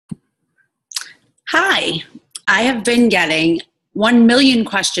Hi, I have been getting 1 million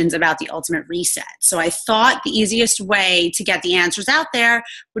questions about the ultimate reset. So I thought the easiest way to get the answers out there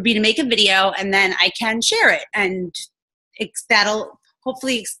would be to make a video and then I can share it. And that'll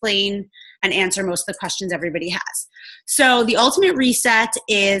hopefully explain and answer most of the questions everybody has. So the ultimate reset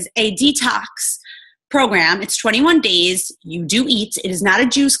is a detox program. It's 21 days. You do eat. It is not a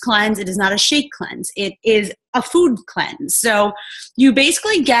juice cleanse. It is not a shake cleanse. It is a food cleanse. So you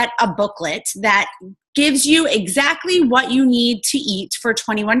basically get a booklet that gives you exactly what you need to eat for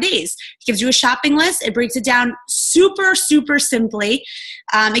 21 days. It gives you a shopping list. It breaks it down super, super simply.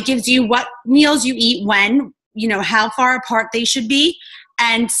 It gives you what meals you eat when, how far apart they should be,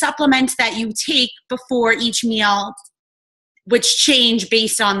 and supplements that you take before each meal, which change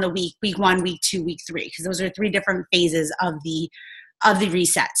based on the week 1, week 2, week 3, because those are 3 different phases of the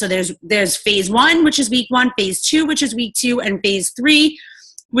reset. So there's phase 1, which is week 1, phase 2, which is week 2, and phase 3,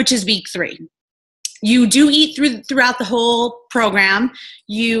 which is week 3. You do eat throughout the whole program.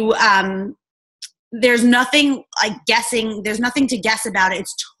 There's nothing there's nothing to guess about it.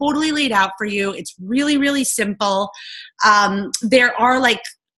 It's totally laid out for you. It's really, really simple. There are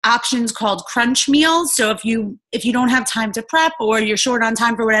options called crunch meals. So if you don't have time to prep or you're short on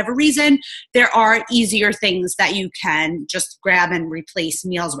time for whatever reason, there are easier things that you can just grab and replace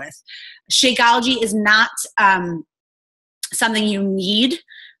meals with. Shakeology is not something you need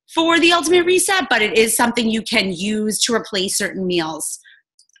for the ultimate reset, but it is something you can use to replace certain meals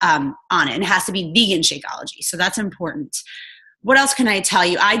on it. And it has to be vegan Shakeology. So that's important. What else can I tell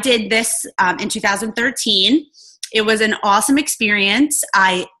you? I did this in 2013. It was an awesome experience.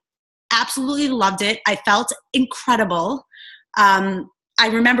 I absolutely loved it. I felt incredible. I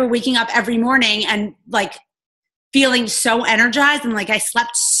remember waking up every morning and feeling so energized, and I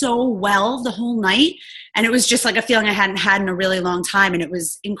slept so well the whole night. And it was just a feeling I hadn't had in a really long time. And it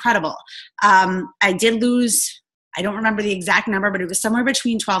was incredible. I did lose, I don't remember the exact number, but it was somewhere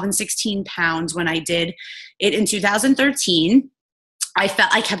between 12 and 16 pounds when I did it in 2013.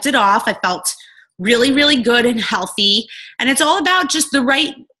 I kept it off. I felt really, really good and healthy. And it's all about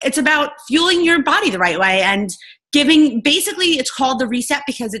it's about fueling your body the right way and basically it's called the reset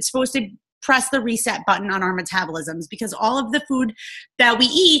because it's supposed to press the reset button on our metabolisms, because all of the food that we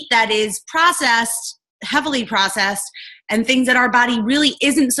eat that is processed, heavily processed, and things that our body really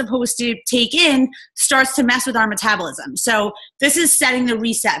isn't supposed to take in starts to mess with our metabolism. So this is setting the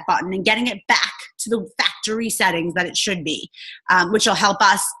reset button and getting it back to the factory settings that it should be, which will help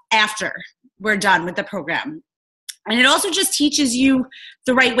us after we're done with the program. And it also just teaches you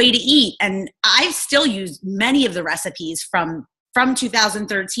the right way to eat. And I've still used many of the recipes from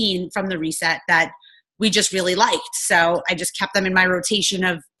 2013 from the reset that we just really liked. So I just kept them in my rotation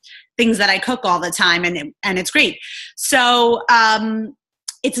of things that I cook all the time, and it's great. So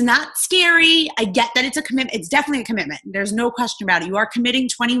it's not scary. I get that it's a commitment. It's definitely a commitment. There's no question about it. You are committing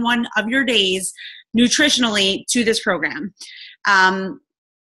 21 of your days nutritionally to this program.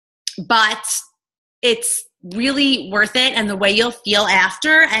 But it's really worth it, and the way you'll feel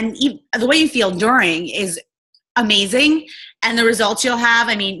after and the way you feel during is amazing, and the results you'll have,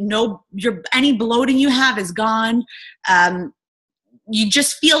 any bloating you have is gone. You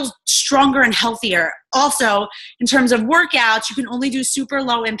just feel stronger and healthier. Also, in terms of workouts, you can only do super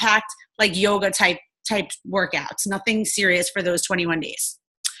low impact, yoga type workouts, nothing serious for those 21 days.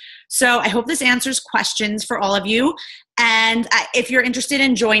 So I hope this answers questions for all of you. And if you're interested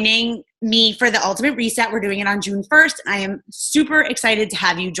in joining me for the Ultimate Reset, we're doing it on June 1st. And I am super excited to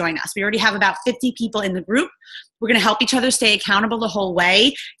have you join us. We already have about 50 people in the group. We're going to help each other stay accountable the whole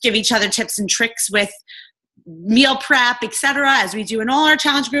way, give each other tips and tricks with meal prep, etc., as we do in all our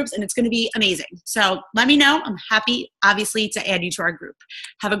challenge groups. And it's going to be amazing. So let me know. I'm happy, obviously, to add you to our group.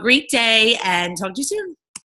 Have a great day and talk to you soon.